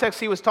that context,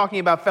 he was talking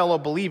about fellow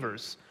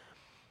believers.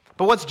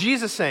 But what's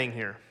Jesus saying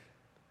here?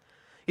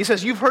 He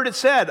says, you've heard it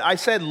said, I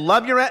said,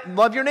 love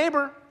your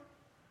neighbor.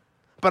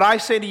 But I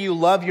say to you,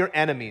 love your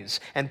enemies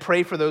and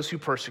pray for those who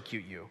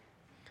persecute you.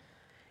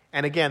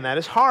 And again, that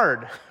is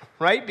hard,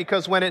 right?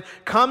 Because when it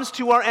comes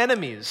to our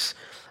enemies,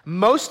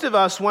 most of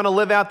us want to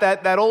live out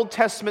that Old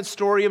Testament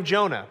story of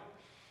Jonah.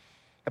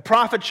 The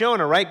prophet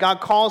Jonah, right? God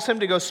calls him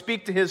to go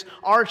speak to his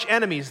arch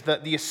enemies,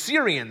 the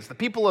Assyrians, the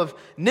people of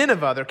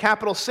Nineveh, their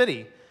capital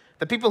city,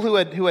 the people who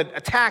had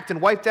attacked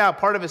and wiped out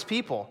part of his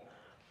people.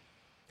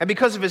 And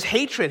because of his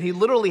hatred, he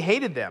literally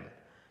hated them.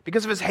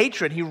 Because of his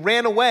hatred, he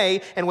ran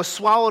away and was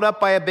swallowed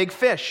up by a big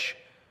fish.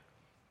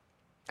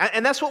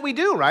 And that's what we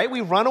do, right?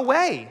 We run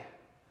away.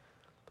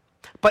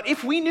 But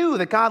if we knew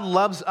that God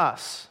loves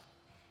us,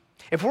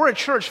 if we're a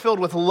church filled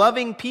with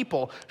loving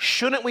people,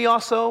 shouldn't we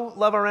also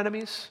love our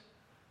enemies?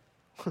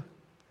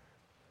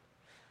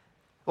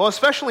 Well,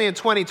 especially in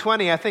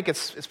 2020, I think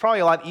it's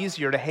probably a lot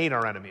easier to hate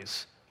our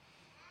enemies.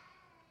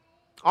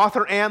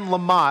 Author Anne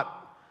Lamott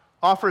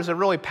offers a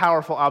really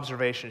powerful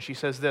observation. She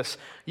says this: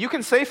 you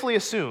can safely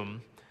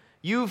assume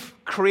you've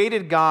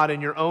created God in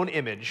your own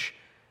image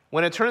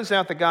when it turns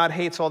out that God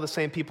hates all the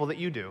same people that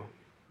you do.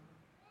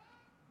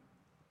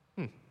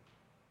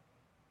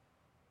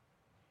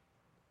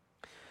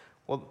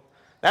 Well,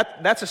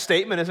 that's a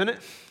statement, isn't it?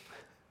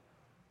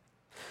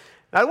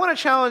 Now, I want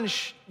to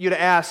challenge you to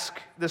ask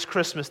this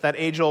Christmas that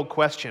age-old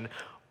question: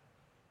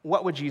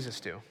 what would Jesus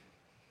do?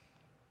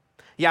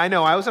 Yeah, I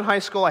know, I was in high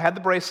school, I had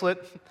the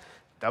bracelet,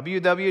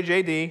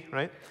 WWJD,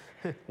 right?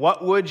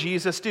 What would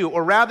Jesus do?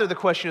 Or rather, the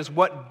question is,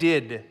 what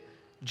did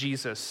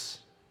Jesus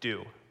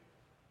do?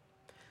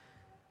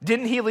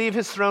 Didn't he leave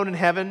his throne in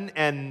heaven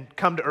and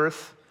come to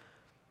earth?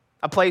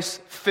 A place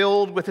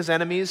filled with his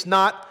enemies,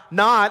 not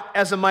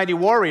as a mighty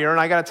warrior.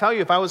 And I got to tell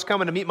you, if I was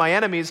coming to meet my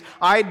enemies,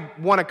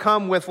 I'd want to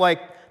come with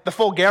like the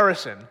full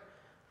garrison.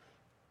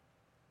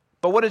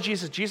 But what is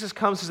Jesus? Jesus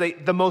comes as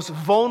the most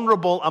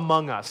vulnerable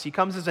among us. He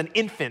comes as an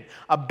infant,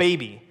 a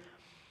baby.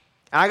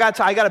 And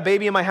I got a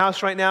baby in my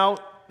house right now,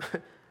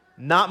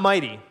 not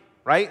mighty,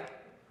 right?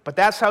 But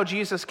that's how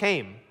Jesus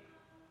came.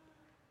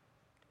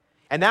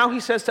 And now he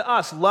says to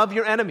us, love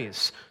your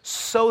enemies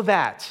so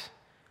that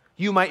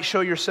you might show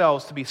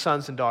yourselves to be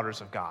sons and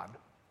daughters of God.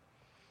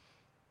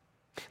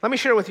 Let me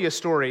share with you a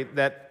story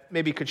that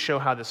maybe could show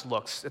how this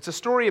looks. It's a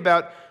story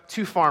about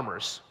two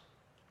farmers.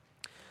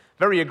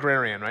 Very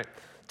agrarian, right?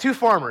 Two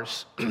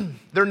farmers.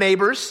 They're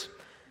neighbors,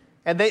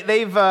 and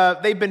they've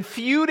been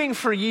feuding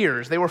for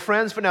years. They were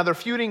friends, but now they're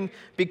feuding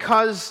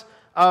because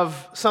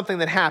of something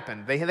that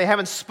happened. They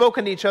haven't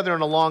spoken to each other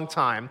in a long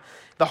time.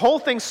 The whole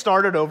thing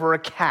started over a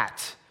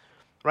cat,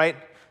 right?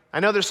 I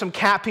know there's some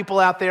cat people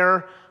out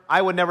there.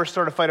 I would never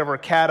start a fight over a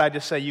cat. I'd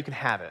just say, you can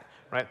have it,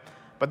 right?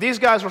 But these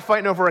guys were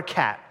fighting over a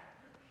cat.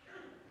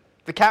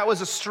 The cat was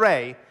a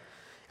stray,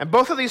 and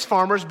both of these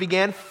farmers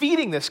began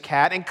feeding this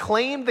cat and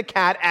claimed the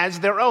cat as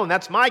their own.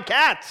 That's my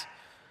cat.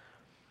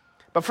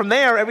 But from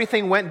there,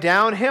 everything went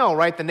downhill,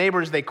 right? The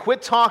neighbors, they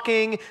quit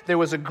talking. There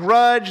was a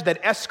grudge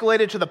that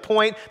escalated to the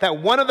point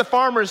that one of the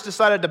farmers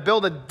decided to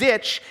build a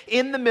ditch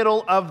in the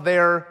middle of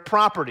their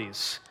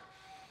properties.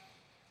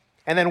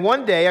 And then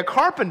one day, a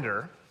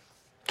carpenter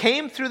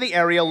came through the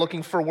area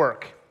looking for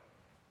work.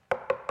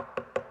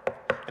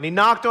 And he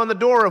knocked on the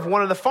door of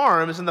one of the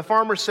farms, and the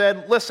farmer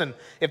said, listen,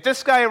 if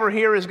this guy over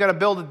here is going to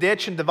build a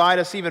ditch and divide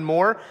us even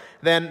more,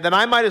 then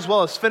I might as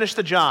well finish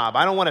the job.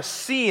 I don't want to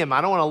see him. I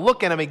don't want to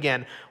look at him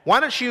again. Why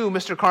don't you,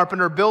 Mr.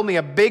 Carpenter, build me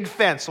a big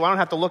fence so I don't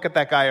have to look at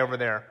that guy over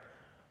there?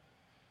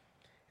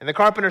 And the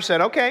carpenter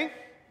said, okay,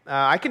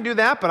 I can do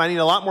that, but I need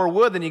a lot more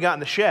wood than you got in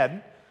the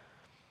shed.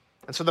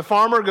 And so the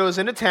farmer goes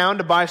into town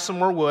to buy some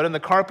more wood, and the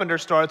carpenter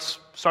starts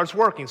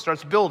working,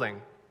 starts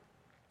building.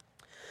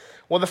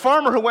 Well, the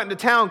farmer who went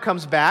into town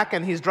comes back,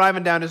 and he's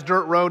driving down his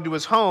dirt road to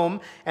his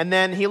home, and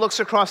then he looks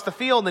across the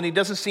field, and he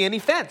doesn't see any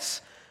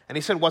fence. And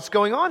he said, what's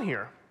going on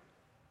here?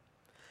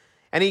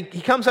 And he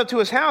comes up to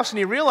his house and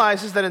he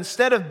realizes that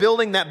instead of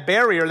building that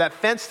barrier, that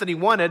fence that he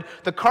wanted,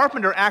 the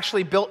carpenter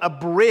actually built a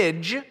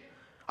bridge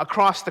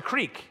across the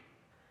creek.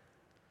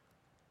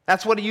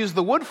 That's what he used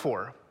the wood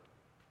for.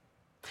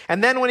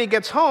 And then when he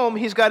gets home,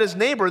 he's got his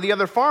neighbor, the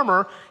other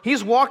farmer,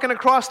 he's walking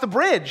across the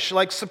bridge,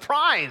 like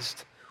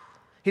surprised.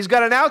 He's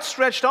got an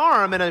outstretched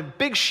arm and a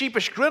big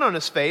sheepish grin on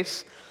his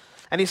face.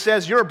 And he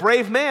says, "You're a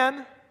brave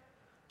man.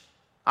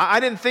 I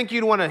didn't think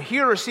you'd want to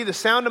hear or see the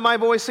sound of my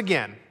voice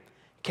again.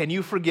 Can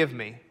you forgive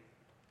me?"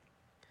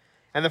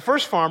 And the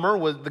first farmer,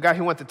 the guy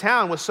who went to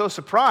town, was so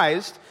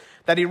surprised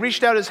that he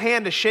reached out his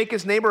hand to shake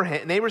his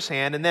neighbor's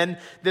hand, and then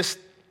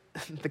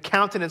the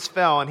countenance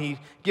fell, and he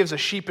gives a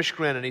sheepish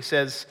grin, and he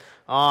says,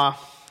 "I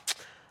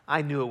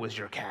knew it was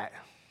your cat."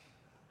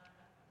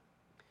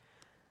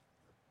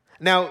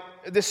 Now,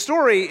 this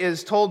story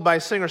is told by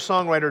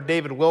singer-songwriter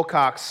David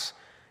Wilcox,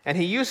 and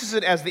he uses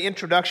it as the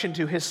introduction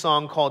to his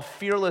song called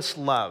Fearless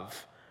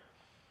Love.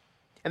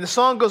 And the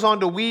song goes on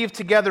to weave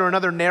together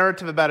another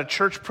narrative about a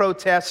church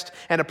protest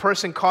and a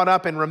person caught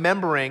up in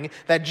remembering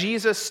that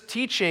Jesus'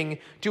 teaching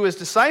to his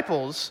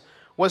disciples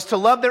was to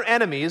love their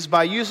enemies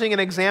by using an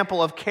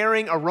example of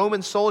carrying a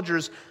Roman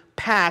soldier's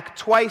pack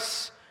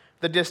twice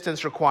the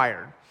distance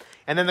required.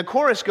 And then the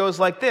chorus goes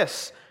like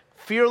this: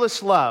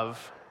 "Fearless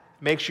love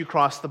makes you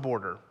cross the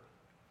border.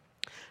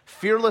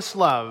 Fearless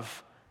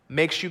love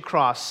makes you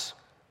cross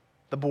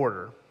the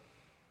border."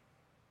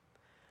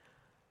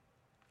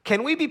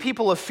 Can we be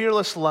people of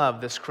fearless love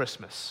this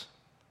Christmas?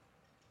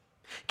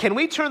 Can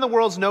we turn the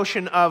world's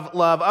notion of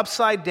love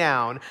upside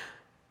down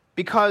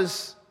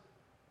because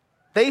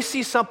they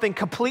see something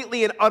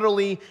completely and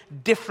utterly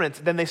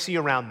different than they see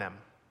around them?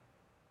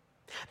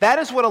 That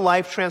is what a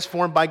life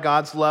transformed by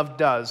God's love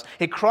does.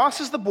 It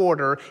crosses the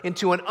border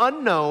into an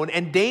unknown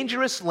and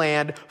dangerous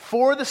land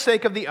for the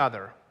sake of the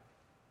other.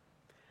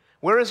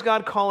 Where is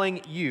God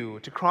calling you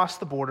to cross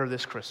the border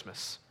this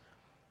Christmas?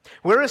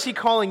 Where is he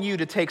calling you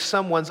to take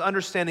someone's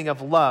understanding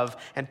of love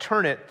and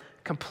turn it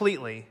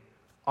completely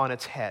on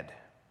its head?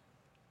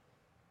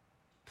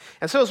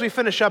 And so as we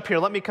finish up here,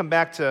 let me come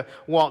back to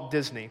Walt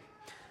Disney,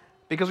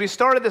 because we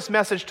started this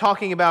message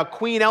talking about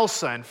Queen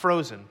Elsa in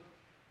Frozen.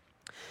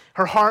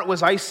 Her heart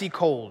was icy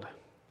cold.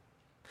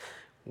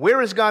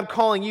 Where is God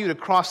calling you to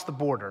cross the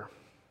border?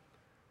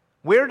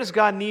 Where does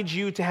God need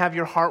you to have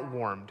your heart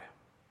warmed?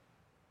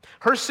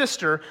 Her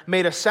sister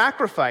made a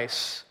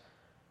sacrifice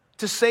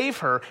to save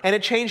her, and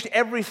it changed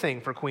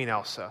everything for Queen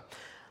Elsa.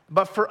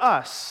 But for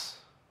us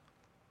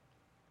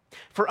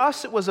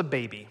it was a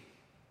baby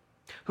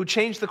who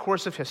changed the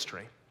course of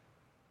history.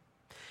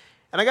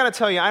 And I got to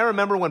tell you, I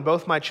remember when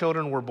both my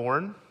children were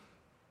born,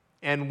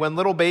 and when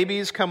little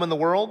babies come in the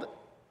world,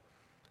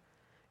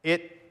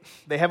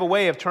 they have a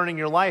way of turning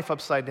your life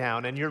upside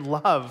down and your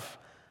love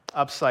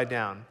upside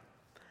down.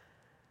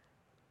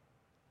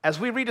 As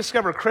we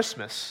rediscover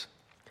Christmas,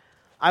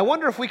 I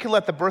wonder if we can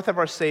let the birth of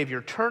our Savior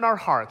turn our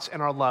hearts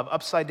and our love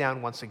upside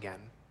down once again.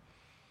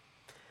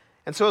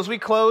 And so as we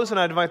close, and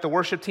I invite the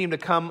worship team to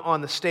come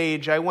on the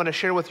stage, I want to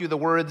share with you the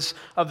words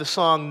of the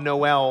song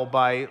Noel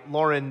by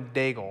Lauren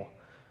Daigle.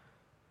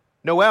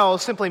 Noel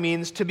simply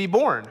means to be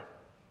born.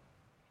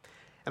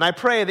 And I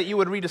pray that you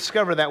would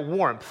rediscover that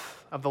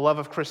warmth of the love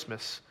of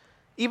Christmas,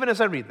 even as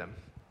I read them.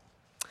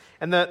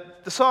 And the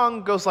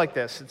song goes like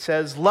this. It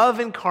says, "Love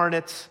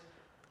incarnate,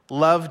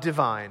 love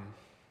divine.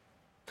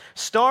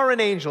 Star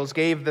and angels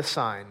gave the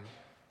sign.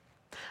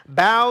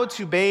 Bow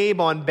to babe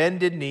on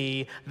bended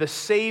knee, the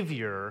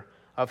Savior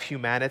of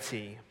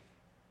humanity.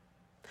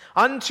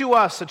 Unto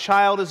us a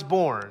child is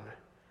born,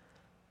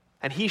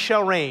 and he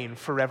shall reign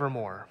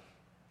forevermore.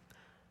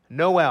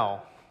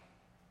 Noel,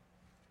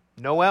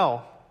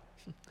 Noel,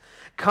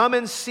 come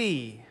and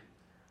see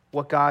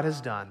what God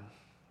has done.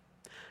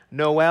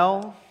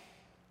 Noel,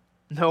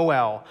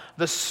 Noel,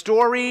 the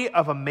story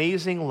of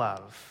amazing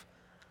love,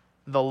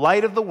 the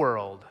light of the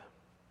world,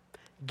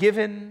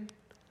 given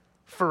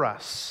for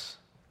us.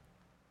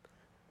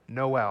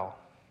 Noel."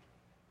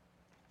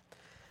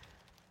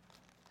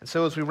 And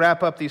so as we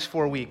wrap up these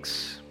 4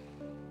 weeks,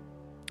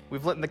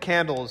 we've lit the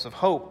candles of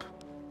hope,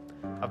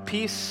 of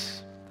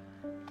peace,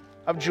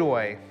 of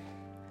joy,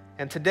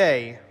 and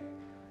today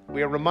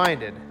we are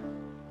reminded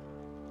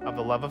of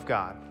the love of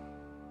God.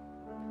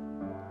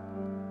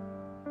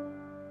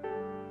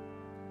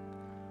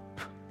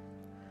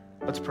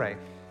 Let's pray.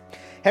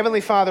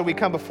 Heavenly Father, we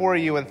come before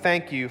you and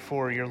thank you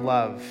for your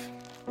love.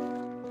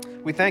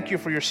 We thank you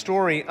for your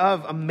story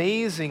of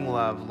amazing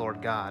love,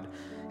 Lord God,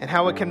 and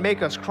how it can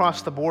make us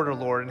cross the border,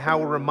 Lord, and how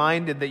we're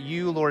reminded that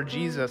you, Lord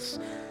Jesus,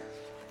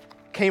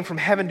 came from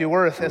heaven to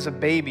earth as a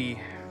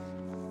baby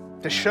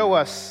to show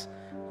us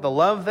the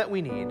love that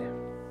we need.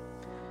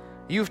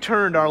 You've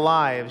turned our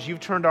lives, you've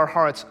turned our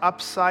hearts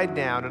upside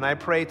down, and I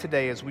pray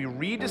today as we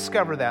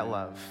rediscover that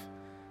love,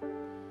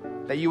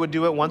 that you would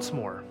do it once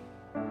more.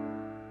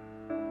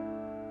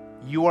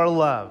 You are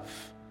love.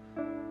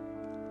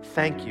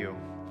 Thank you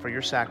for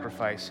your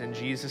sacrifice. In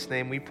Jesus'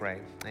 name we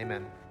pray.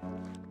 Amen.